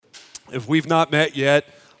If we've not met yet,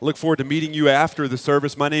 I look forward to meeting you after the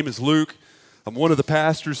service. My name is Luke. I'm one of the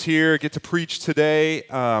pastors here. I get to preach today.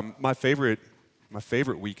 My favorite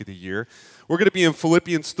week of the year. We're going to be in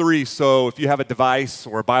Philippians 3, so if you have a device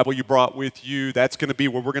or a Bible you brought with you, that's going to be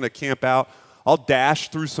where we're going to camp out. I'll dash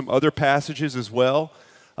through some other passages as well,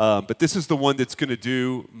 but this is the one that's going to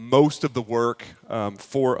do most of the work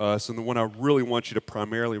for us, and the one I really want you to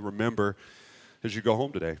primarily remember as you go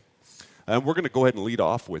home today. And we're going to go ahead and lead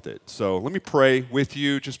off with it. So let me pray with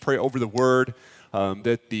you, just pray over the word,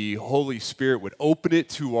 that the Holy Spirit would open it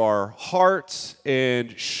to our hearts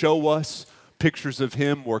and show us pictures of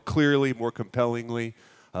Him more clearly, more compellingly,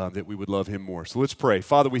 that we would love Him more. So let's pray.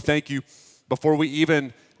 Father, we thank you before we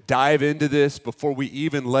even dive into this, before we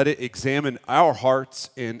even let it examine our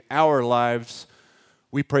hearts and our lives.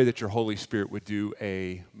 We pray that your Holy Spirit would do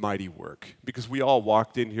a mighty work, because we all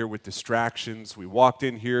walked in here with distractions. We walked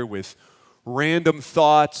in here with random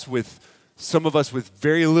thoughts, with some of us with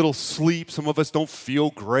very little sleep. Some of us don't feel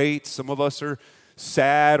great. Some of us are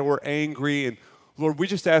sad or angry. And Lord, we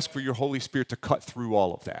just ask for your Holy Spirit to cut through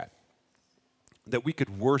all of that we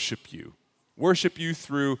could worship you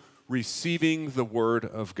through receiving the word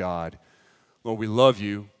of God. Lord, we love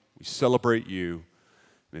you. We celebrate you.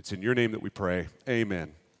 And it's in your name that we pray.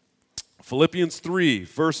 Amen. Philippians 3,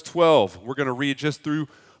 verse 12. We're going to read just through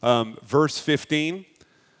verse 15.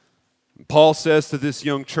 Paul says to this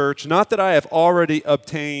young church, "Not that I have already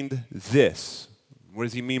obtained this." What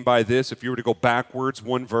does he mean by this? If you were to go backwards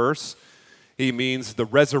one verse, he means the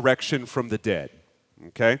resurrection from the dead.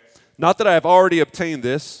 Okay? "Not that I have already obtained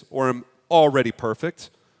this or am already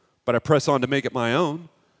perfect, but I press on to make it my own,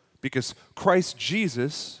 because Christ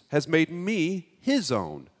Jesus has made me his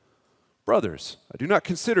own. Brothers, I do not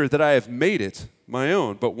consider that I have made it my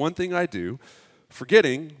own, but one thing I do,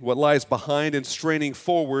 forgetting what lies behind and straining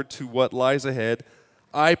forward to what lies ahead,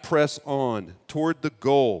 I press on toward the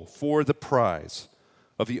goal for the prize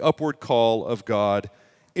of the upward call of God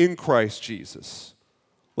in Christ Jesus.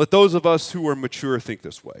 Let those of us who are mature think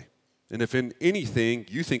this way. And if in anything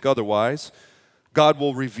you think otherwise, God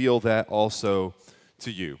will reveal that also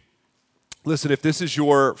to you." Listen, if this is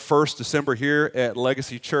your first December here at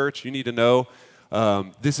Legacy Church, you need to know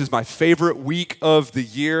this is my favorite week of the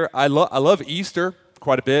year. I love Easter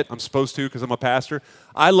quite a bit. I'm supposed to because I'm a pastor.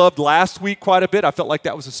 I loved last week quite a bit. I felt like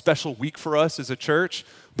that was a special week for us as a church,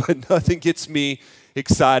 but nothing gets me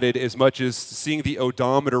excited as much as seeing the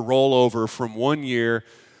odometer roll over from one year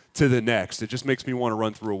to the next. It just makes me want to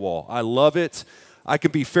run through a wall. I love it. I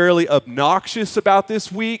can be fairly obnoxious about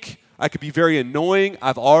this week. I could be very annoying.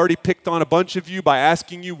 I've already picked on a bunch of you by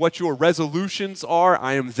asking you what your resolutions are.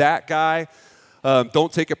 I am that guy.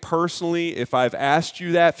 Don't take it personally if I've asked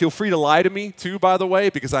you that. Feel free to lie to me too, by the way,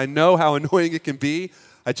 because I know how annoying it can be.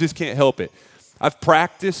 I just can't help it. I've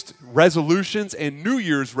practiced resolutions and New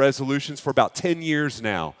Year's resolutions for about 10 years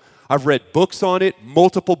now. I've read books on it,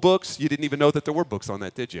 multiple books. You didn't even know that there were books on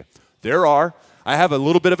that, did you? There are. I have a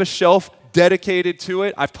little bit of a shelf dedicated to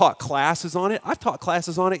it. I've taught classes on it. I've taught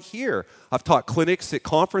classes on it here. I've taught clinics at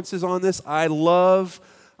conferences on this. I love.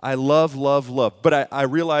 But I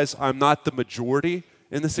realize I'm not the majority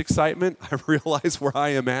in this excitement. I realize where I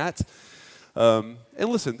am at. And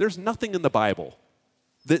listen, there's nothing in the Bible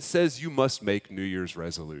that says you must make New Year's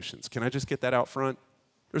resolutions. Can I just get that out front?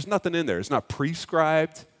 There's nothing in there. It's not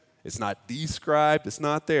prescribed. It's not described. It's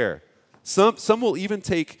not there. Some will even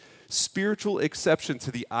take spiritual exception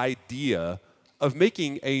to the idea of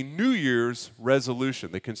making a New Year's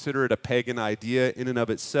resolution. They consider it a pagan idea in and of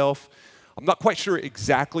itself. I'm not quite sure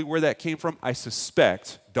exactly where that came from. I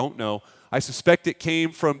suspect it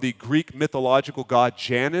came from the Greek mythological god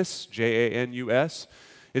Janus, Janus.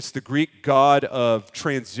 It's the Greek god of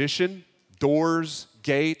transition, doors,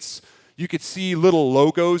 gates. You could see little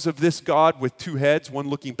logos of this god with two heads, one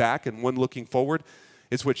looking back and one looking forward.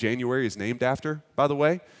 It's what January is named after, by the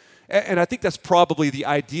way. And I think that's probably the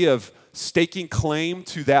idea of staking claim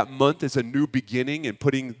to that month as a new beginning and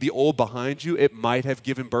putting the old behind you. It might have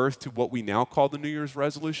given birth to what we now call the New Year's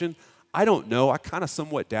resolution. I don't know. I kind of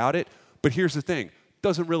somewhat doubt it. But here's the thing. It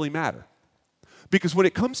doesn't really matter. Because when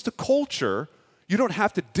it comes to culture, you don't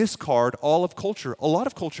have to discard all of culture. A lot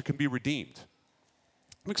of culture can be redeemed.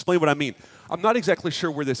 Let me explain what I mean. I'm not exactly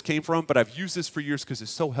sure where this came from, but I've used this for years because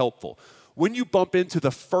it's so helpful. When you bump into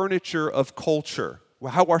the furniture of culture,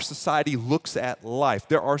 how our society looks at life,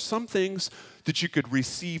 there are some things that you could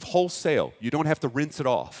receive wholesale. You don't have to rinse it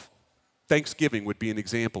off. Thanksgiving would be an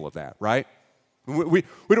example of that, right? We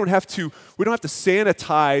don't have to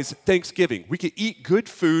sanitize Thanksgiving. We could eat good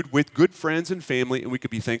food with good friends and family, and we could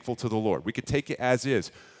be thankful to the Lord. We could take it as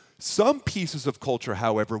is. Some pieces of culture,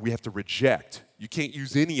 however, we have to reject. You can't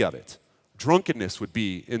use any of it. Drunkenness would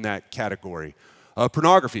be in that category.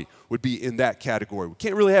 Pornography would be in that category. We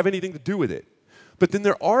can't really have anything to do with it. But then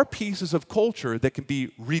there are pieces of culture that can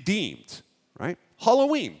be redeemed, right?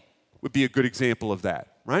 Halloween would be a good example of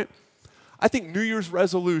that, right? I think New Year's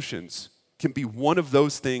resolutions can be one of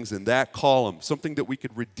those things in that column, something that we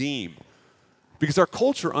could redeem. Because our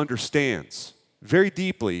culture understands very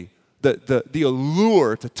deeply the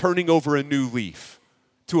allure to turning over a new leaf,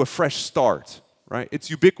 to a fresh start, right? It's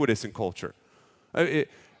ubiquitous in culture.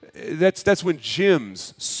 That's when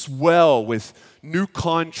gyms swell with new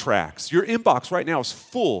contracts. Your inbox right now is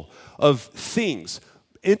full of things,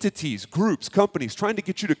 entities, groups, companies trying to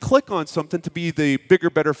get you to click on something to be the bigger,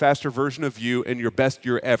 better, faster version of you in your best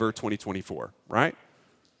year ever 2024, right?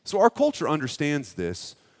 So our culture understands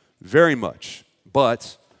this very much.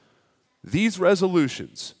 But these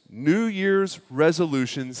resolutions, New Year's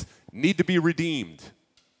resolutions, need to be redeemed.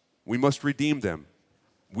 We must redeem them.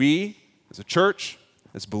 We, as a church,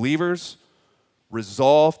 as believers,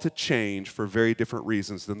 resolve to change for very different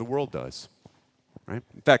reasons than the world does. Right?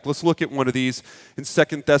 In fact, let's look at one of these in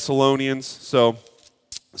 2 Thessalonians. So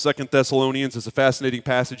 2 Thessalonians is a fascinating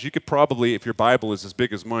passage. You could probably, if your Bible is as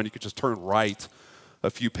big as mine, you could just turn right a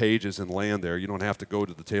few pages and land there. You don't have to go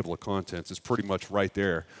to the table of contents. It's pretty much right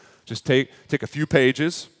there. Just take a few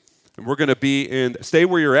pages, and we're going to be in, stay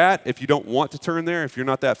where you're at if you don't want to turn there. If you're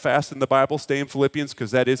not that fast in the Bible, stay in Philippians because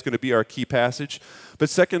that is going to be our key passage. But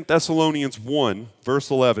 2 Thessalonians 1, verse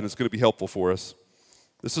 11 is going to be helpful for us.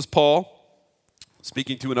 This is Paul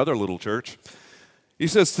speaking to another little church. He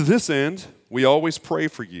says, "To this end, we always pray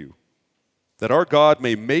for you, that our God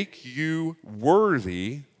may make you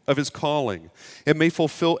worthy of his calling, and may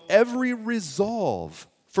fulfill every resolve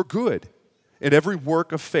for good and every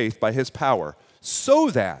work of faith by his power, so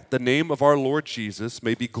that the name of our Lord Jesus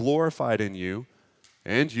may be glorified in you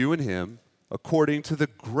and you in him, according to the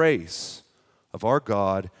grace of our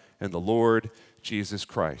God and the Lord Jesus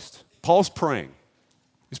Christ." Paul's praying.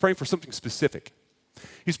 He's praying for something specific.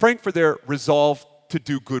 He's praying for their resolve to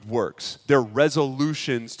do good works, their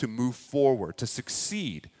resolutions to move forward, to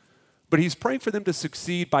succeed. But he's praying for them to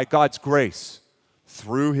succeed by God's grace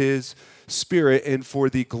through his Spirit and for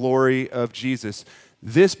the glory of Jesus.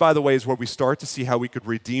 This, by the way, is where we start to see how we could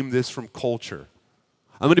redeem this from culture.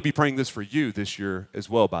 I'm going to be praying this for you this year as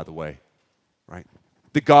well, by the way, right?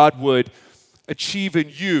 That God would achieve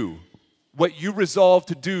in you what you resolve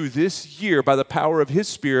to do this year by the power of his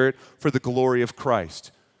Spirit for the glory of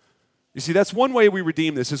Christ. You see, that's one way we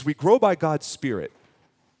redeem this, is we grow by God's Spirit,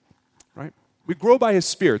 right? We grow by his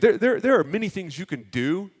Spirit. There are many things you can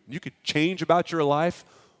do, you could change about your life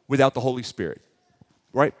without the Holy Spirit,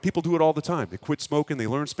 right? People do it all the time. They quit smoking, they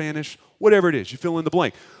learn Spanish, whatever it is, you fill in the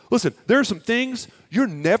blank. Listen, there are some things you're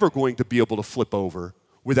never going to be able to flip over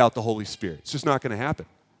without the Holy Spirit. It's just not going to happen,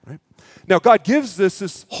 right? Now, God gives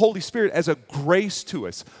this Holy Spirit as a grace to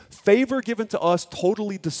us, favor given to us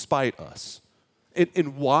totally despite us.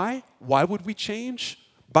 And why? Why would we change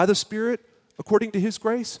by the Spirit according to his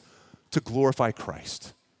grace? To glorify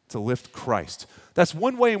Christ, to lift Christ. That's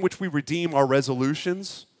one way in which we redeem our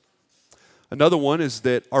resolutions. Another one is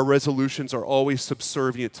that our resolutions are always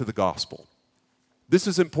subservient to the gospel. This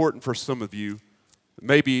is important for some of you,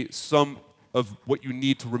 maybe some of what you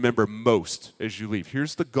need to remember most as you leave.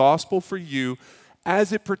 Here's the gospel for you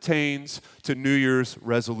as it pertains to New Year's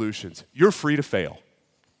resolutions. You're free to fail,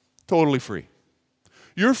 totally free.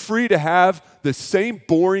 You're free to have the same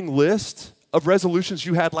boring list of resolutions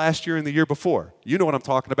you had last year and the year before. You know what I'm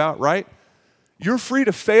talking about, right? You're free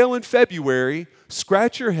to fail in February,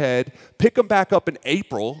 scratch your head, pick them back up in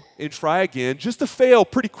April, and try again, just to fail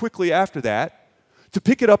pretty quickly after that, to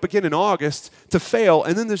pick it up again in August, to fail,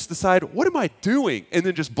 and then just decide, what am I doing? And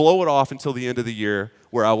then just blow it off until the end of the year,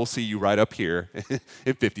 where I will see you right up here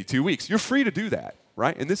in 52 weeks. You're free to do that,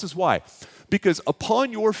 right? And this is why. Because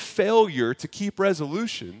upon your failure to keep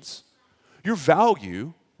resolutions, your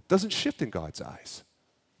value doesn't shift in God's eyes.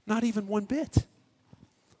 Not even one bit.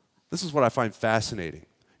 This is what I find fascinating.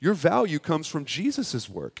 Your value comes from Jesus'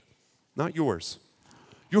 work, not yours.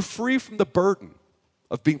 You're free from the burden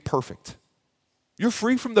of being perfect. You're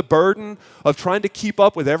free from the burden of trying to keep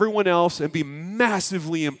up with everyone else and be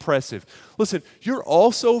massively impressive. Listen, you're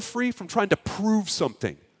also free from trying to prove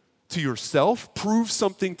something to yourself, prove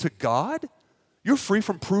something to God. You're free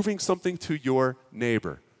from proving something to your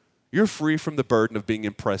neighbor. You're free from the burden of being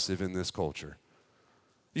impressive in this culture.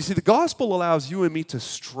 You see, the gospel allows you and me to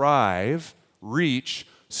strive, reach,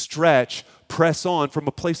 stretch, press on from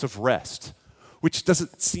a place of rest, which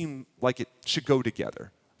doesn't seem like it should go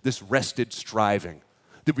together. This rested striving,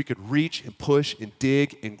 that we could reach and push and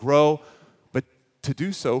dig and grow, but to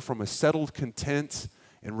do so from a settled content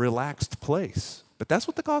and relaxed place. But that's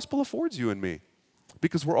what the gospel affords you and me,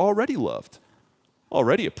 because we're already loved,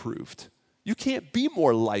 already approved. You can't be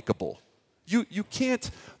more likable. You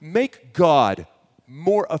can't make God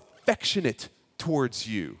more affectionate towards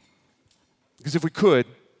you. Because if we could,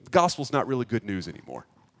 the gospel's not really good news anymore.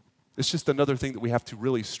 It's just another thing that we have to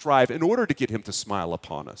really strive in order to get him to smile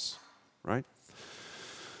upon us, right?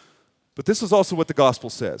 But this is also what the gospel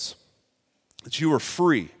says, that you are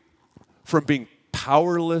free from being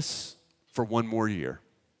powerless for one more year.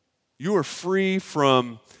 You are free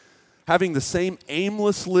from having the same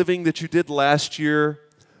aimless living that you did last year,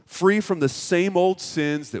 free from the same old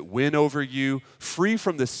sins that win over you, free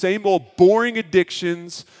from the same old boring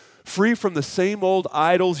addictions, free from the same old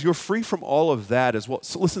idols. You're free from all of that as well.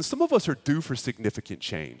 So listen, some of us are due for significant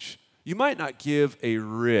change. You might not give a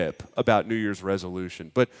rip about New Year's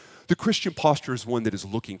resolution, but the Christian posture is one that is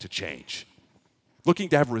looking to change, looking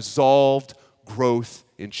to have resolved growth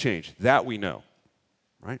and change. That we know,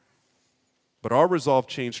 right? But our resolved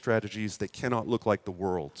change strategies, they cannot look like the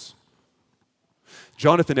world's.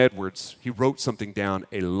 Jonathan Edwards, he wrote something down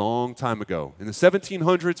a long time ago. In the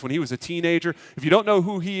 1700s, when he was a teenager, if you don't know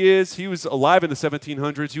who he was alive in the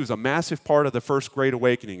 1700s. He was a massive part of the First Great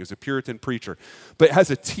Awakening. He was a Puritan preacher. But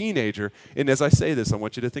as a teenager, and as I say this, I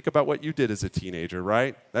want you to think about what you did as a teenager,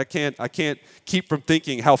 right? I can't keep from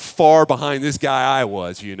thinking how far behind this guy I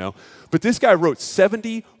was, you know. But this guy wrote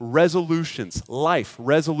 70 resolutions, life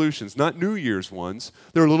resolutions, not New Year's ones.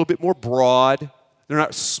 They're a little bit more broad. They're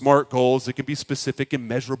not SMART goals that can be specific and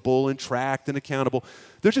measurable and tracked and accountable.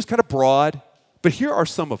 They're just kind of broad. But here are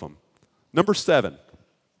some of them. Number 7,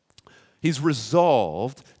 he's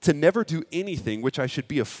resolved to never do anything which I should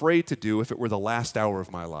be afraid to do if it were the last hour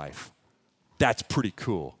of my life. That's pretty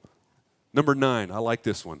cool. Number 9, I like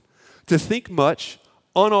this one. To think much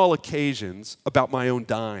on all occasions about my own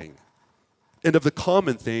dying and of the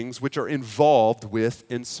common things which are involved with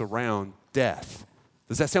and surround death.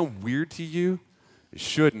 Does that sound weird to you? It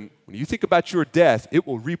shouldn't. When you think about your death, it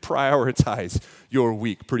will reprioritize your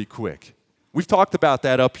week pretty quick. We've talked about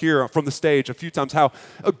that up here from the stage a few times, how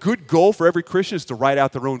a good goal for every Christian is to write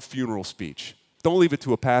out their own funeral speech. Don't leave it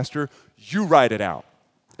to a pastor. You write it out.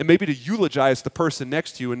 And maybe to eulogize the person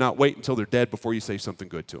next to you and not wait until they're dead before you say something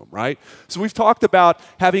good to them, right? So we've talked about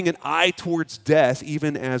having an eye towards death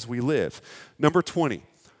even as we live. Number 20.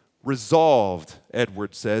 Resolved,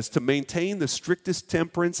 Edwards says, to maintain the strictest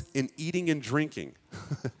temperance in eating and drinking.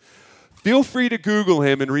 Feel free to Google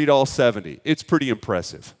him and read all 70. It's pretty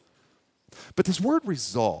impressive. But this word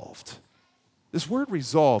resolved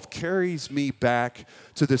carries me back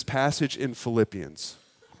to this passage in Philippians,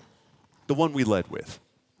 the one we led with.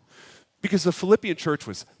 Because the Philippian church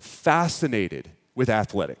was fascinated with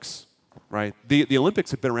athletics, right? The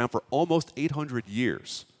Olympics have been around for almost 800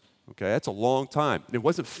 years. Okay, that's a long time. And it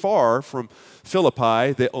wasn't far from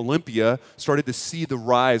Philippi that Olympia started to see the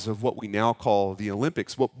rise of what we now call the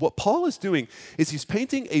Olympics. What Paul is doing is he's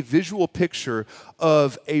painting a visual picture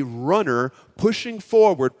of a runner pushing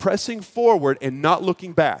forward, pressing forward, and not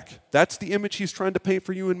looking back. That's the image he's trying to paint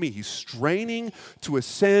for you and me. He's straining to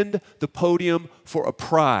ascend the podium for a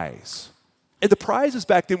prize. And the prizes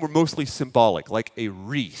back then were mostly symbolic, like a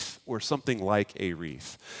wreath or something like a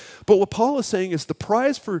wreath. But what Paul is saying is the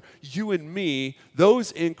prize for you and me,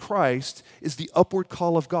 those in Christ, is the upward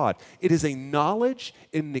call of God. It is a knowledge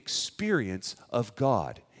and an experience of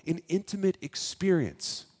God, an intimate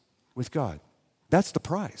experience with God. That's the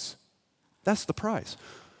prize. That's the prize.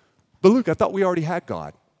 But Luke, I thought we already had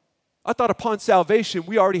God. I thought upon salvation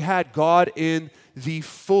we already had God in the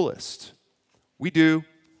fullest. We do.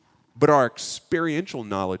 But our experiential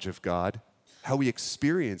knowledge of God, how we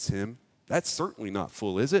experience Him, that's certainly not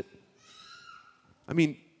full, is it? I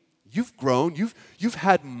mean, you've grown. You've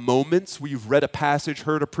had moments where you've read a passage,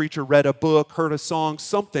 heard a preacher, read a book, heard a song,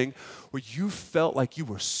 something where you felt like you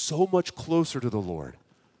were so much closer to the Lord.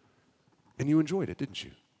 And you enjoyed it, didn't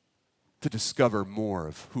you? To discover more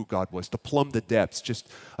of who God was, to plumb the depths just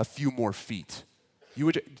a few more feet. Do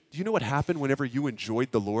you know what happened whenever you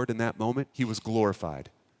enjoyed the Lord in that moment? He was glorified.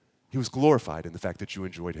 He was glorified in the fact that you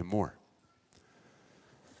enjoyed Him more.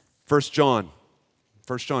 1 John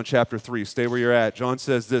chapter 3, stay where you're at. John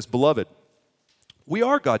says this, Beloved, we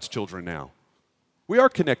are God's children now. We are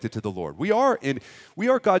connected to the Lord. We are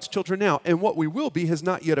God's children now. And what we will be has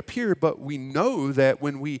not yet appeared, but we know that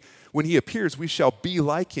when He appears, we shall be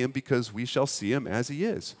like Him because we shall see Him as He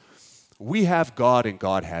is. We have God and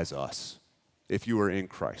God has us, if you are in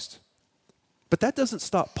Christ. But that doesn't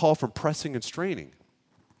stop Paul from pressing and straining.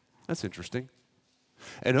 That's interesting.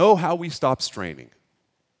 And oh, how we stop straining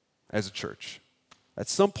as a church. At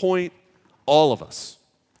some point, all of us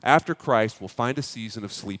after Christ will find a season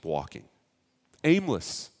of sleepwalking,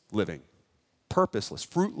 aimless living, purposeless,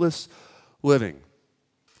 fruitless living.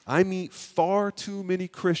 I meet far too many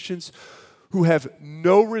Christians who have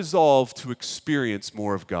no resolve to experience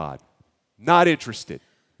more of God, not interested,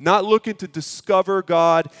 not looking to discover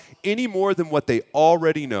God any more than what they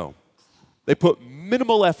already know. They put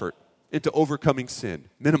minimal effort into overcoming sin,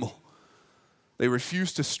 minimal. They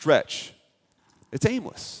refuse to stretch. It's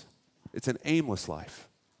aimless. It's an aimless life.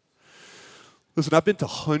 Listen, I've been to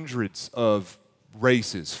hundreds of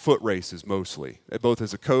races, foot races mostly, both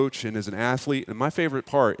as a coach and as an athlete. And my favorite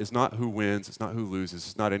part is not who wins, it's not who loses,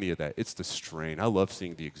 it's not any of that. It's the strain. I love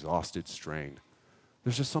seeing the exhausted strain.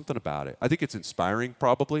 There's just something about it. I think it's inspiring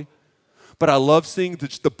probably, but I love seeing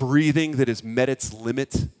the breathing that has met its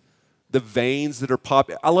limit, the veins that are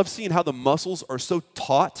popping. I love seeing how the muscles are so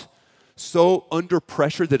taut, so under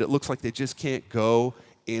pressure that it looks like they just can't go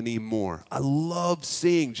anymore. I love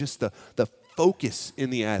seeing just the focus in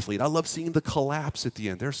the athlete. I love seeing the collapse at the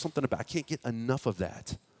end. There's something about, I can't get enough of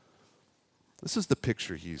that. This is the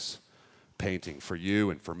picture he's painting for you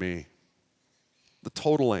and for me. The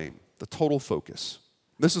total aim, the total focus.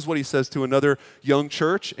 This is what he says to another young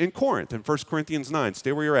church in Corinth in 1 Corinthians 9.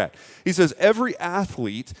 Stay where you're at. He says, every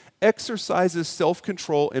athlete exercises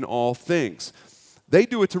self-control in all things. They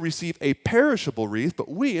do it to receive a perishable wreath, but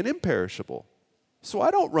we an imperishable. So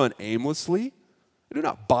I don't run aimlessly. I do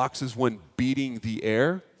not box as one beating the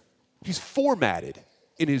air. He's formatted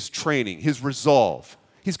in his training, his resolve.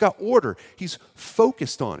 He's got order. He's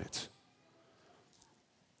focused on it.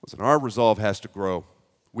 Listen, our resolve has to grow.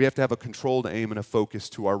 We have to have a controlled aim and a focus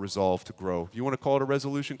to our resolve to grow. If you want to call it a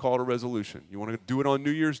resolution, call it a resolution. You want to do it on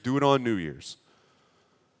New Year's, do it on New Year's.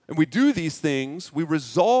 And we do these things, we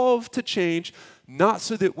resolve to change, not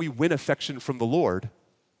so that we win affection from the Lord,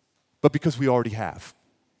 but because we already have.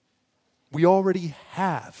 We already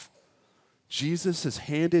have. Jesus has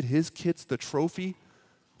handed his kids the trophy.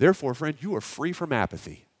 Therefore, friend, you are free from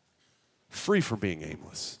apathy, free from being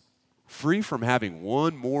aimless, free from having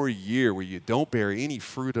one more year where you don't bear any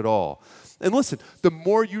fruit at all. And listen, the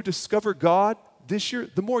more you discover God this year,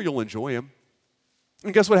 the more you'll enjoy him.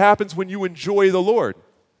 And guess what happens when you enjoy the Lord?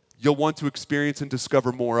 You'll want to experience and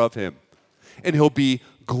discover more of him. And he'll be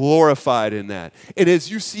glorified in that. And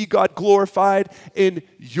as you see God glorified in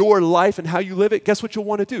your life and how you live it, guess what you'll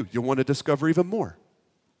want to do? You'll want to discover even more.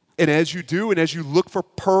 And as you do, and as you look for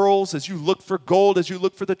pearls, as you look for gold, as you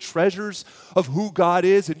look for the treasures of who God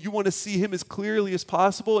is, and you want to see him as clearly as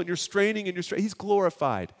possible, and you're straining and he's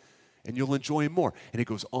glorified. And you'll enjoy him more. And it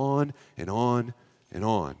goes on and on and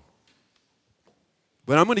on.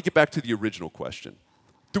 But I'm going to get back to the original question.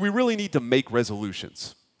 Do we really need to make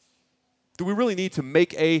resolutions? Do we really need to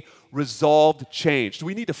make a resolved change? Do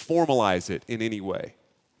we need to formalize it in any way?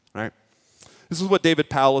 Right? This is what David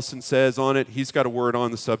Powlison says on it. He's got a word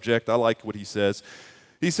on the subject. I like what he says.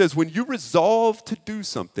 He says, when you resolve to do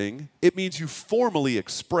something, it means you formally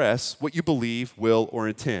express what you believe, will, or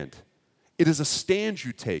intend. It is a stand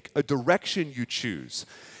you take, a direction you choose.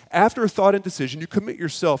 After a thought and decision, you commit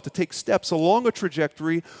yourself to take steps along a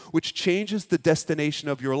trajectory which changes the destination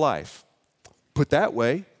of your life. Put that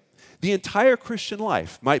way, the entire Christian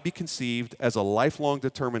life might be conceived as a lifelong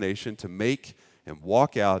determination to make and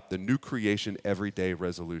walk out the new creation everyday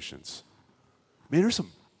resolutions. Man,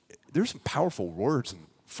 there's some powerful words and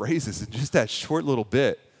phrases in just that short little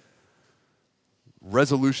bit.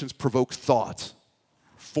 Resolutions provoke thought,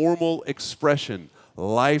 formal expression,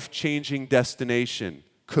 life-changing destination,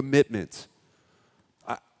 commitment.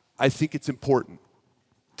 I think it's important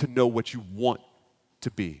to know what you want to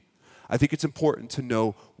be. I think it's important to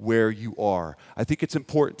know where you are. I think it's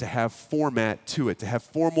important to have format to it, to have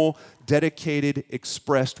formal, dedicated,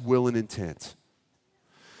 expressed will and intent.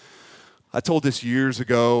 I told this years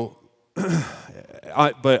ago,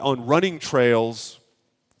 but on running trails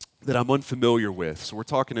that I'm unfamiliar with, so we're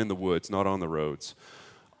talking in the woods, not on the roads,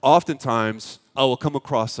 oftentimes I will come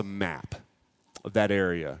across a map of that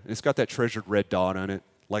area. And it's got that treasured red dot on it,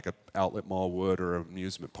 like an outlet mall would or an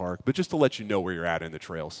amusement park, but just to let you know where you're at in the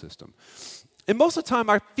trail system. And most of the time,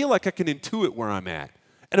 I feel like I can intuit where I'm at.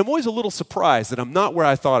 And I'm always a little surprised that I'm not where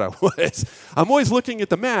I thought I was. I'm always looking at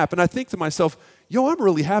the map, and I think to myself, I'm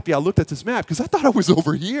really happy I looked at this map because I thought I was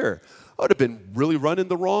over here. I would have been really running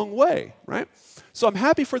the wrong way, right? So I'm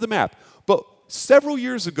happy for the map. But several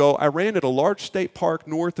years ago, I ran at a large state park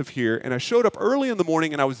north of here, and I showed up early in the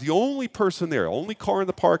morning, and I was the only person there, only car in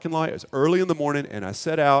the parking lot. It was early in the morning, and I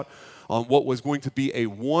set out on what was going to be a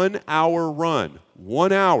 1-hour run.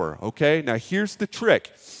 1 hour, okay? Now, here's the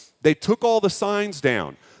trick. They took all the signs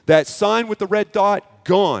down. That sign with the red dot,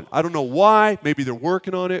 gone. I don't know why. Maybe they're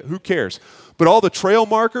working on it. Who cares? But all the trail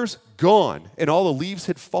markers, gone. And all the leaves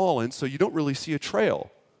had fallen, so you don't really see a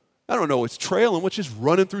trail. I don't know what's trailing, what's just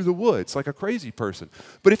running through the woods like a crazy person.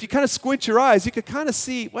 But if you kind of squint your eyes, you can kind of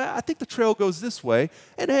see, well, I think the trail goes this way.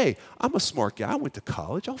 And hey, I'm a smart guy. I went to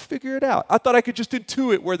college. I'll figure it out. I thought I could just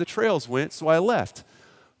intuit where the trails went, so I left.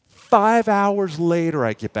 5 hours later,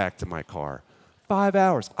 I get back to my car. 5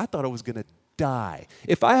 hours. I thought I was going to die.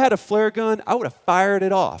 If I had a flare gun, I would have fired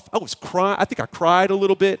it off. I was crying. I think I cried a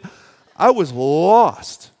little bit. I was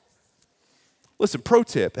lost. Listen, pro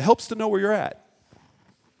tip, it helps to know where you're at.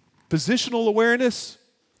 Positional awareness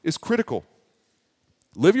is critical.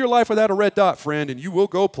 Live your life without a red dot, friend, and you will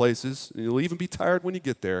go places, and you'll even be tired when you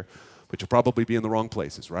get there, but you'll probably be in the wrong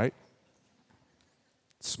places, right?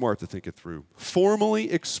 It's smart to think it through.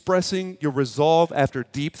 Formally expressing your resolve after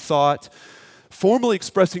deep thought, formally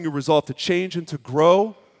expressing your resolve to change and to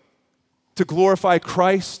grow, to glorify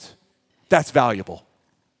Christ, that's valuable.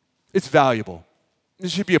 It's valuable.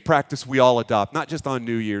 This should be a practice we all adopt, not just on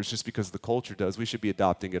New Year's, just because the culture does. We should be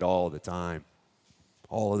adopting it all the time.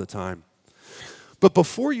 All of the time. But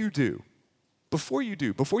before you take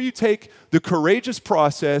the courageous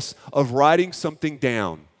process of writing something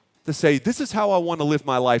down to say, this is how I want to live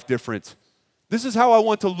my life different. This is how I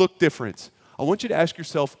want to look different. I want you to ask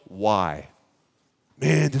yourself, why?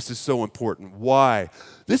 Man, this is so important. Why?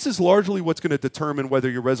 This is largely what's going to determine whether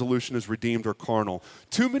your resolution is redeemed or carnal.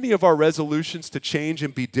 Too many of our resolutions to change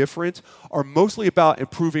and be different are mostly about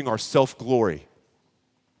improving our self-glory.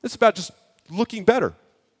 It's about just looking better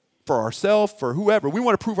for ourselves, for whoever. We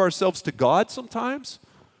want to prove ourselves to God sometimes.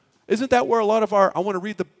 Isn't that where a lot of I want to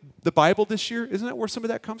read the Bible this year? Isn't that where some of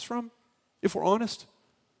that comes from, if we're honest?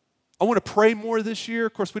 I want to pray more this year.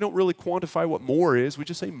 Of course, we don't really quantify what more is. We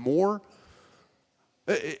just say more.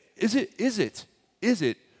 Is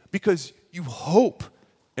it because you hope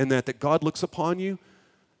in that God looks upon you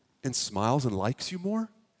and smiles and likes you more?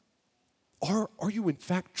 Or are you in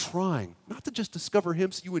fact trying not to just discover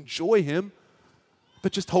Him so you enjoy Him,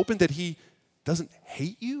 but just hoping that He doesn't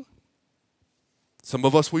hate you? Some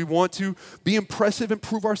of us, we want to be impressive and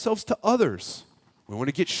prove ourselves to others. We want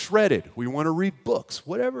to get shredded. We want to read books,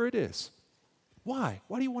 whatever it is. Why?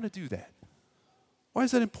 Why do you want to do that? Why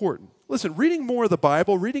is that important? Listen, reading more of the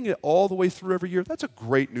Bible, reading it all the way through every year, that's a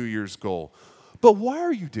great New Year's goal. But why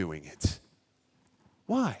are you doing it?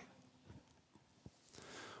 Why?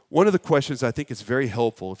 One of the questions I think is very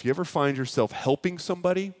helpful, if you ever find yourself helping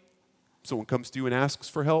somebody, someone comes to you and asks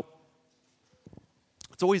for help,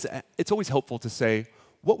 it's always helpful to say,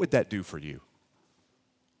 what would that do for you?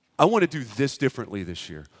 I want to do this differently this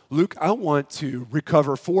year. Luke, I want to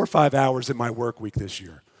recover 4 or 5 hours in my work week this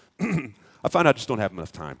year. I find I just don't have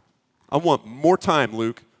enough time. I want more time,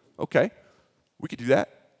 Luke. Okay, we could do that.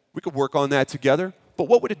 We could work on that together. But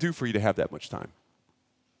what would it do for you to have that much time?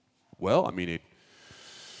 Well, I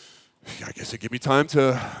guess it'd give me time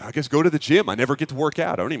to, go to the gym. I never get to work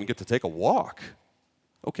out. I don't even get to take a walk.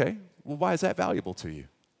 Okay, well, why is that valuable to you?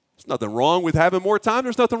 There's nothing wrong with having more time.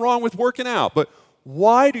 There's nothing wrong with working out. But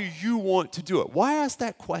why do you want to do it? Why ask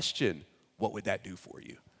that question? What would that do for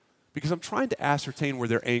you? Because I'm trying to ascertain where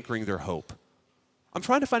they're anchoring their hope. I'm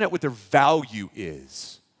trying to find out what their value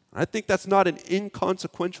is. I think that's not an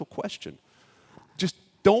inconsequential question. Just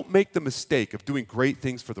don't make the mistake of doing great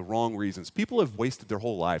things for the wrong reasons. People have wasted their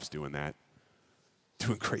whole lives doing that,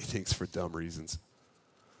 doing great things for dumb reasons.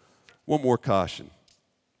 One more caution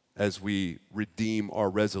as we redeem our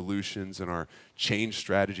resolutions and our change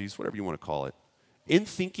strategies, whatever you want to call it. In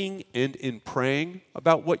thinking and in praying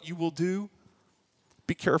about what you will do,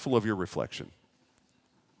 be careful of your reflection.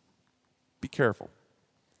 Be careful.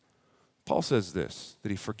 Paul says this, that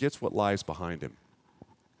he forgets what lies behind him.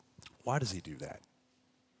 Why does he do that?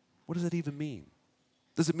 What does that even mean?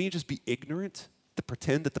 Does it mean just be ignorant, to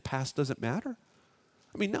pretend that the past doesn't matter?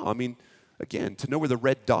 No. Again, to know where the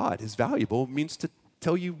red dot is valuable means to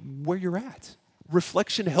tell you where you're at.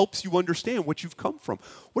 Reflection helps you understand what you've come from.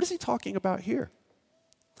 What is he talking about here?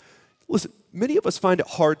 Listen, many of us find it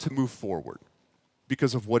hard to move forward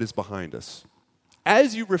because of what is behind us.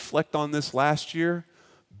 As you reflect on this last year,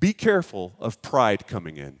 be careful of pride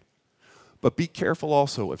coming in, but be careful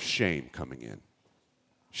also of shame coming in.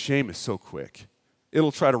 Shame is so quick.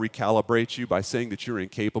 It'll try to recalibrate you by saying that you're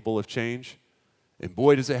incapable of change, and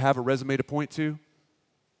boy, does it have a resume to point to.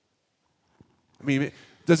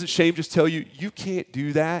 Doesn't shame just tell you, you can't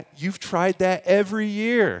do that? You've tried that every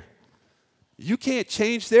year. You can't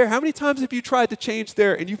change there. How many times have you tried to change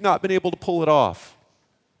there and you've not been able to pull it off?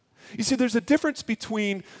 You see, there's a difference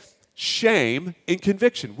between shame and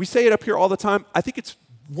conviction. We say it up here all the time. I think it's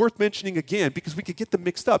worth mentioning again because we could get them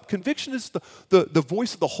mixed up. Conviction is the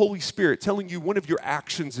voice of the Holy Spirit telling you one of your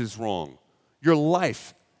actions is wrong. Your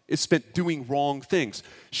life is spent doing wrong things.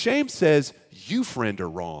 Shame says, you, friend, are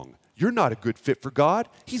wrong. You're not a good fit for God.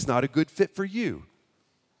 He's not a good fit for you.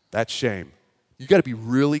 That's shame. You got to be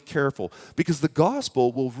really careful because the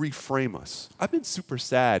gospel will reframe us. I've been super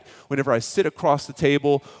sad whenever I sit across the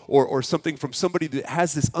table or something from somebody that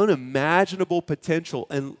has this unimaginable potential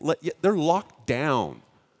and they're locked down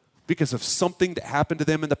because of something that happened to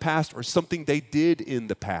them in the past or something they did in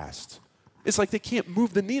the past. It's like they can't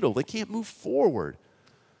move the needle. They can't move forward.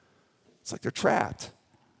 It's like they're trapped.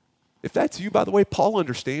 If that's you, by the way, Paul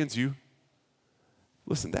understands you.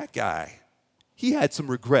 Listen, that guy, he had some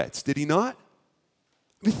regrets, did he not?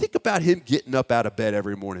 I mean, think about him getting up out of bed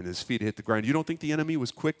every morning, his feet hit the ground. You don't think the enemy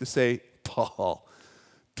was quick to say, Paul,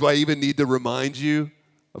 do I even need to remind you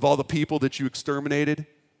of all the people that you exterminated?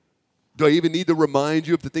 Do I even need to remind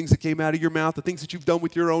you of the things that came out of your mouth, the things that you've done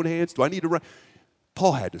with your own hands? Do I need to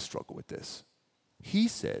Paul had to struggle with this. He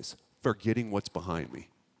says, forgetting what's behind me.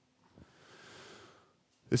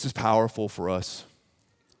 This is powerful for us.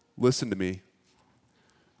 Listen to me.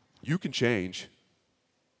 You can change.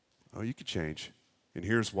 Oh, you can change. And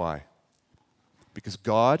here's why. Because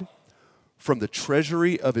God, from the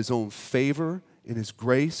treasury of his own favor and his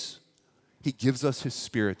grace, he gives us his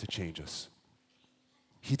Spirit to change us.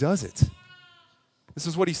 He does it. This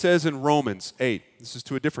is what he says in Romans 8. This is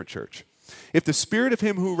to a different church. If the Spirit of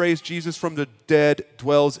him who raised Jesus from the dead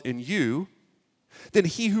dwells in you, then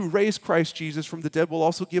he who raised Christ Jesus from the dead will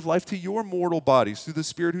also give life to your mortal bodies through the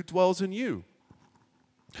Spirit who dwells in you.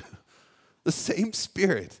 The same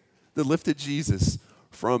Spirit that lifted Jesus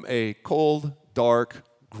from a cold, dark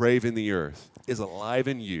grave in the earth is alive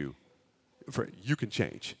in you. You can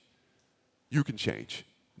change. You can change.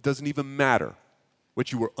 It doesn't even matter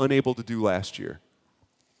what you were unable to do last year.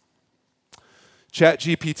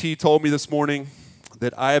 ChatGPT told me this morning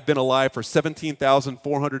that I have been alive for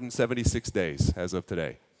 17,476 days as of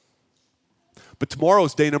today. But tomorrow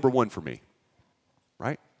is day number 1 for me,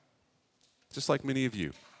 right? Just like many of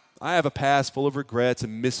you. I have a past full of regrets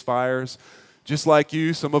and misfires. Just like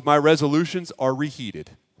you, some of my resolutions are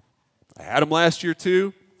reheated. I had them last year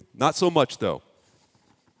too, not so much though.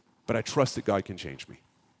 But I trust that God can change me.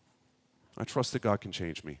 I trust that God can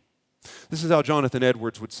change me. This is how Jonathan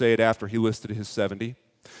Edwards would say it after he listed his 70.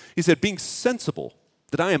 He said, being sensible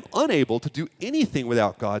that I am unable to do anything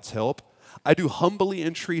without God's help, I do humbly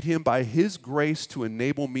entreat him by his grace to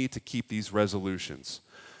enable me to keep these resolutions,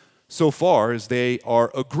 so far as they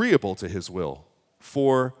are agreeable to his will,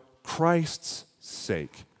 for Christ's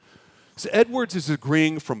sake. So Edwards is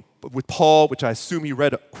agreeing with Paul, which I assume he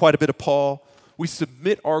read quite a bit of Paul. We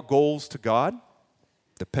submit our goals to God,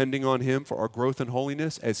 depending on him for our growth and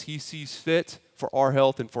holiness as he sees fit for our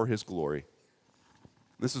health and for his glory.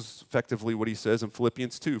 This is effectively what he says in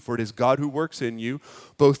Philippians 2. For it is God who works in you,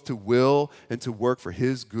 both to will and to work for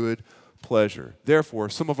his good pleasure. Therefore,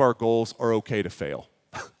 some of our goals are okay to fail.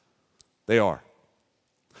 They are.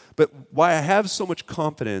 But why I have so much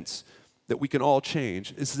confidence that we can all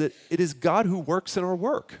change is that it is God who works in our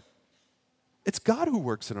work. It's God who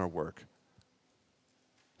works in our work.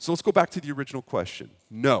 So let's go back to the original question.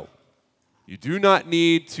 No, you do not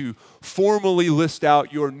need to formally list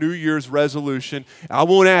out your New Year's resolution. I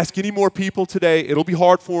won't ask any more people today. It'll be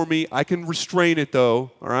hard for me. I can restrain it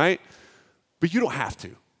though, all right? But you don't have to.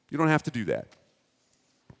 You don't have to do that.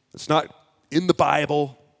 It's not in the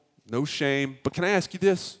Bible. No shame. But can I ask you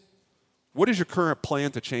this? What does your current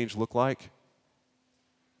plan to change look like?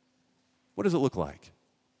 What does it look like?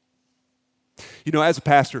 You know, as a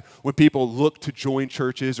pastor, when people look to join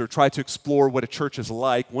churches or try to explore what a church is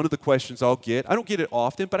like, one of the questions I'll get, I don't get it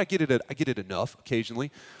often, but I get it enough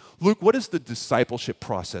occasionally. Luke, what does the discipleship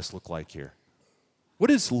process look like here?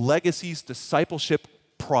 What is Legacy's discipleship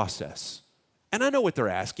process? And I know what they're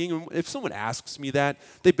asking. If someone asks me that,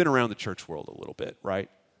 they've been around the church world a little bit, right?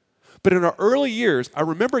 But in our early years, I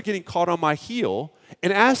remember getting caught on my heel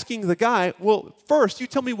and asking the guy, well, first, you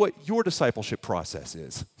tell me what your discipleship process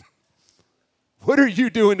is. What are you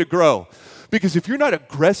doing to grow? Because if you're not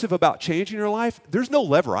aggressive about changing your life, there's no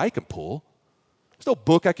lever I can pull. There's no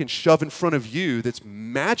book I can shove in front of you that's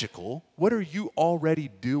magical. What are you already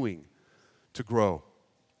doing to grow?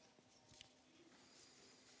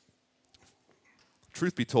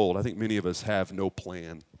 Truth be told, I think many of us have no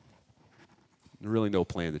plan. Really no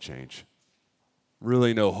plan to change.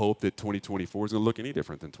 Really no hope that 2024 is going to look any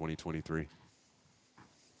different than 2023.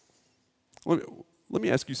 Let me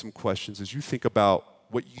ask you some questions as you think about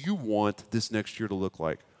what you want this next year to look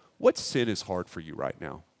like. What sin is hard for you right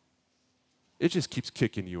now? It just keeps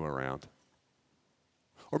kicking you around.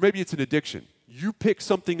 Or maybe it's an addiction. You pick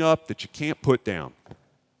something up that you can't put down.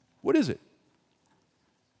 What is it?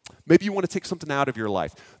 Maybe you want to take something out of your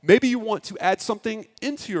life. Maybe you want to add something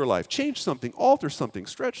into your life, change something, alter something,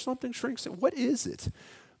 stretch something, shrink something. What is it?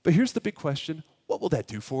 But here's the big question. What will that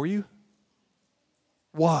do for you?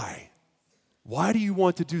 Why? Why do you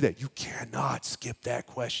want to do that? You cannot skip that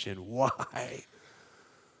question. Why?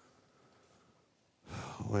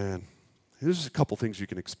 Oh, man, here's a couple things you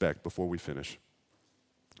can expect before we finish.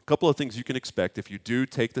 A couple of things you can expect if you do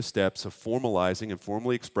take the steps of formalizing and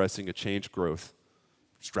formally expressing a change growth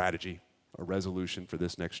strategy, a resolution for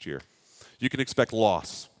this next year. You can expect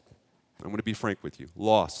loss. I'm going to be frank with you.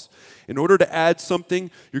 Loss. In order to add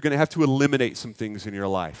something, you're going to have to eliminate some things in your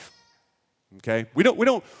life. Okay? We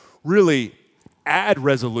don't really add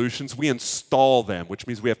resolutions, we install them, which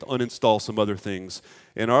means we have to uninstall some other things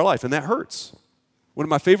in our life, and that hurts. One of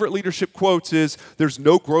my favorite leadership quotes is, there's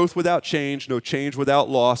no growth without change, no change without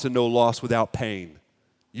loss, and no loss without pain.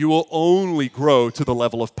 You will only grow to the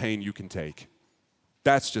level of pain you can take.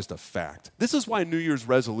 That's just a fact. This is why New Year's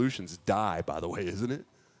resolutions die, by the way, isn't it?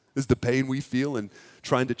 Is the pain we feel in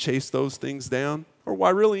trying to chase those things down, or why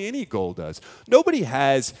really any goal does. Nobody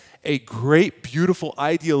has a great, beautiful,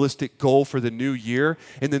 idealistic goal for the new year,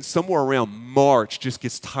 and then somewhere around March just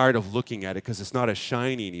gets tired of looking at it because it's not as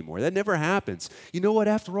shiny anymore. That never happens. You know what,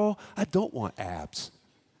 after all, I don't want abs.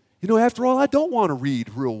 You know, after all, I don't want to read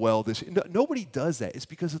real well this year. Nobody does that. It's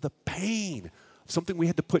because of the pain of something we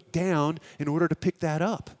had to put down in order to pick that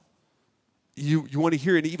up. You want to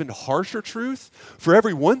hear an even harsher truth? For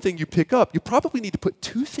every one thing you pick up, you probably need to put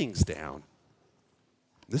two things down.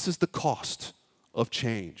 This is the cost of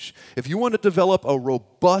change. If you want to develop a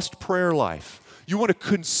robust prayer life, you want to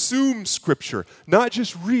consume Scripture, not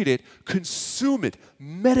just read it, consume it,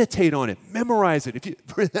 meditate on it, memorize it.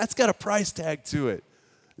 That's got a price tag to it.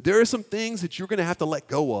 There are some things that you're going to have to let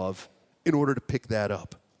go of in order to pick that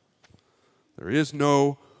up. There is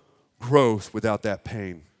no growth without that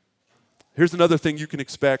pain. Here's another thing you can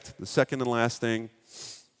expect, the second and last thing,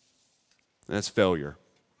 and that's failure.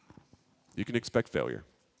 You can expect failure.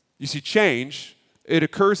 You see, change, it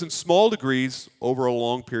occurs in small degrees over a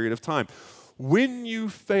long period of time. When you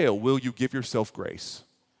fail, will you give yourself grace?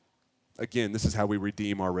 Again, this is how we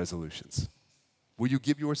redeem our resolutions. Will you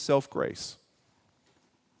give yourself grace?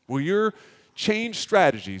 Will your change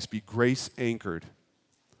strategies be grace anchored?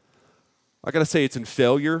 I got to say, it's in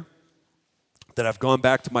failure that I've gone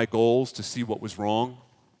back to my goals to see what was wrong.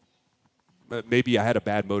 Maybe I had a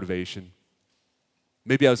bad motivation.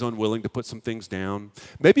 Maybe I was unwilling to put some things down.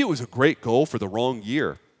 Maybe it was a great goal for the wrong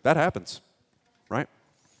year. That happens, right?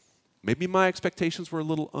 Maybe my expectations were a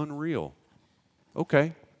little unreal.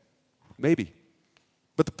 Okay, maybe.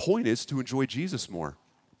 But the point is to enjoy Jesus more,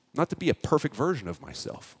 not to be a perfect version of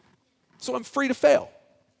myself. So I'm free to fail,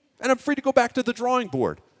 and I'm free to go back to the drawing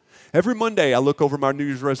board. Every Monday, I look over my New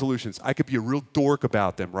Year's resolutions. I could be a real dork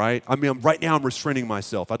about them, right? I mean, right now I'm restraining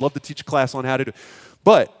myself. I'd love to teach a class on how to do it.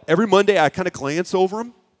 But every Monday, I kind of glance over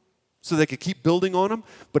them so they could keep building on them.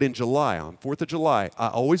 But in July, on 4th of July, I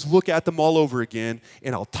always look at them all over again,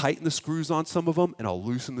 and I'll tighten the screws on some of them, and I'll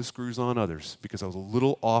loosen the screws on others because I was a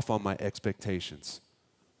little off on my expectations.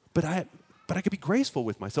 But I could be graceful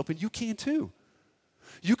with myself, and you can too.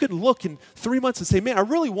 You can look in 3 months and say, man, I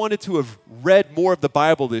really wanted to have read more of the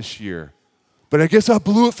Bible this year, but I guess I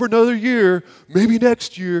blew it for another year, maybe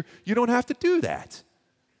next year. You don't have to do that.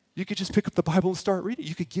 You could just pick up the Bible and start reading.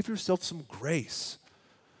 You could give yourself some grace.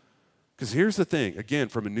 Because here's the thing, again,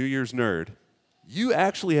 from a New Year's nerd, you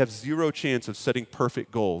actually have zero chance of setting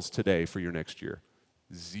perfect goals today for your next year.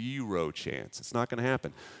 Zero chance. It's not going to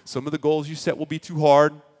happen. Some of the goals you set will be too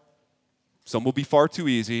hard. Some will be far too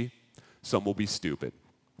easy. Some will be stupid,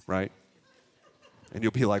 right? And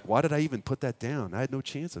you'll be like, why did I even put that down? I had no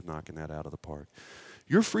chance of knocking that out of the park.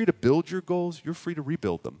 You're free to build your goals. You're free to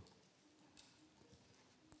rebuild them.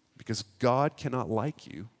 Because God cannot like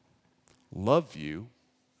you, love you,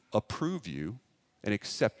 approve you, and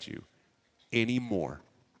accept you any more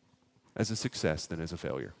as a success than as a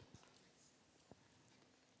failure.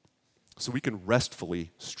 So we can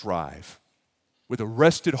restfully strive. With a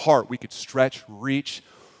rested heart, we could stretch, reach,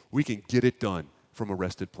 we can get it done from a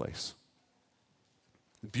rested place.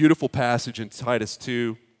 Beautiful passage in Titus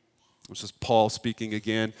 2, which is Paul speaking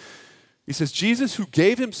again. He says, Jesus who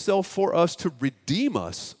gave himself for us to redeem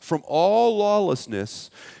us from all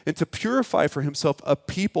lawlessness and to purify for himself a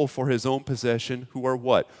people for his own possession who are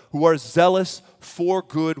what? Who are zealous for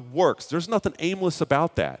good works. There's nothing aimless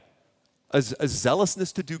about that. A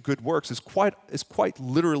zealousness to do good works is quite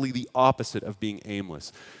literally the opposite of being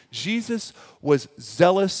aimless. Jesus was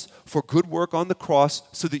zealous for good work on the cross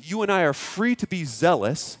so that you and I are free to be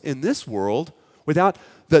zealous in this world without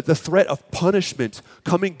the threat of punishment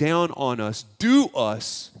coming down on us, due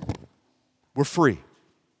us. We're free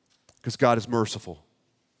because God is merciful.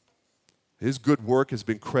 His good work has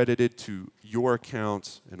been credited to your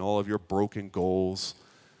accounts, and all of your broken goals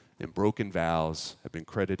and broken vows have been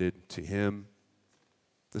credited to Him.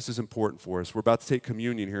 This is important for us. We're about to take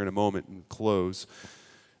communion here in a moment and close.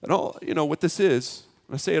 And what this is,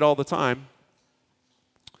 I say it all the time,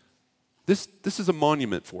 this is a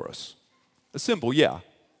monument for us. A symbol, yeah,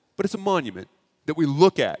 but it's a monument that we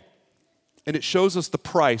look at, and it shows us the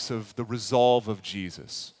price of the resolve of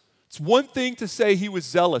Jesus. It's one thing to say He was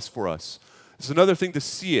zealous for us. It's another thing to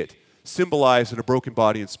see it symbolized in a broken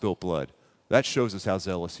body and spilt blood. That shows us how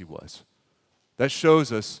zealous He was. That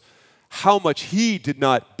shows us how much He did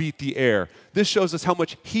not beat the air. This shows us how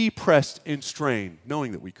much He pressed and strained,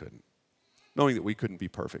 knowing that we couldn't. Knowing that we couldn't be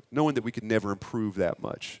perfect. Knowing that we could never improve that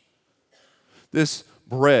much. This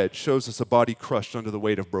bread shows us a body crushed under the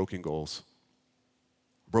weight of broken goals,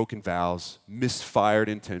 broken vows, misfired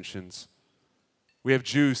intentions. We have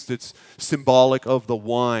juice that's symbolic of the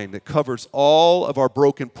wine that covers all of our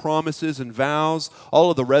broken promises and vows,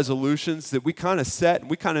 all of the resolutions that we kind of set and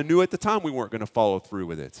we kind of knew at the time we weren't going to follow through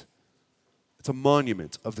with it. It's a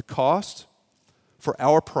monument of the cost for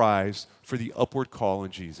our prize for the upward call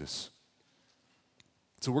in Jesus.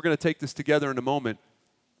 So we're going to take this together in a moment.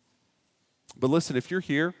 But listen, if you're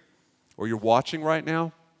here or you're watching right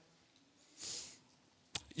now,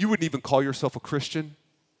 you wouldn't even call yourself a Christian.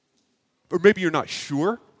 Or maybe you're not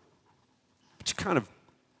sure, but you're kind of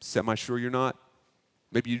semi-sure you're not.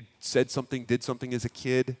 Maybe you said something, did something as a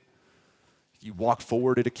kid. You walked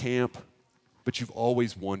forward at a camp, but you've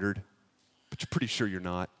always wondered, but you're pretty sure you're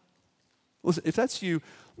not. Listen, if that's you,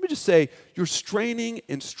 let me just say, your straining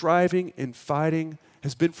and striving and fighting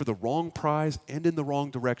has been for the wrong prize and in the wrong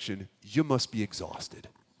direction. You must be exhausted.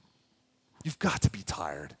 You've got to be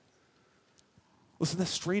tired. Listen, that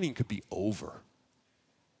straining could be over.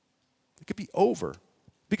 It could be over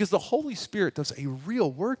because the Holy Spirit does a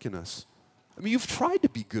real work in us. I mean, you've tried to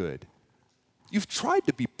be good. You've tried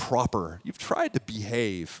to be proper. You've tried to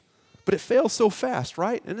behave, but it fails so fast,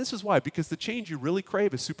 right? And this is why, because the change you really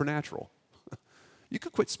crave is supernatural. You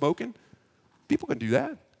could quit smoking. People can do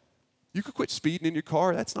that. You could quit speeding in your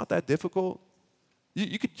car. That's not that difficult.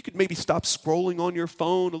 You could maybe stop scrolling on your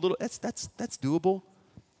phone a little. That's doable.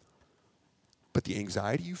 But the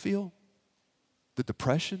anxiety you feel, the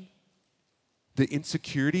depression, the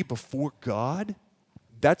insecurity before God,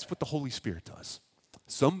 that's what the Holy Spirit does.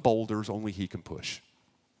 Some boulders only He can push,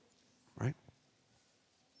 right?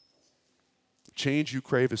 The change you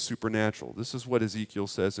crave is supernatural. This is what Ezekiel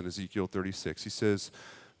says in Ezekiel 36. He says,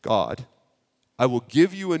 God, I will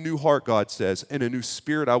give you a new heart, God says, and a new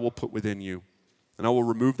spirit I will put within you. And I will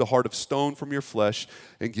remove the heart of stone from your flesh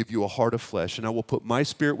and give you a heart of flesh. And I will put my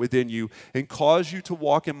spirit within you and cause you to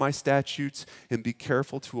walk in my statutes and be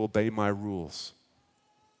careful to obey my rules.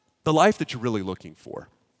 The life that you're really looking for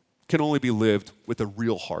can only be lived with a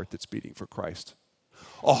real heart that's beating for Christ.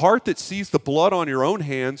 A heart that sees the blood on your own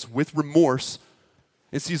hands with remorse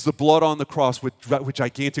and sees the blood on the cross with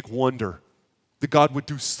gigantic wonder that God would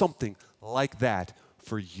do something like that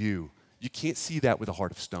for you. You can't see that with a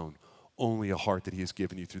heart of stone. Only a heart that He has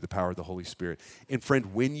given you through the power of the Holy Spirit. And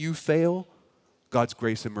friend, when you fail, God's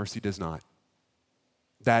grace and mercy does not.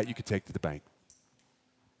 That you can take to the bank.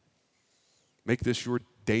 Make this your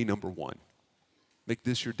day number one. Make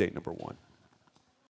this your day number one.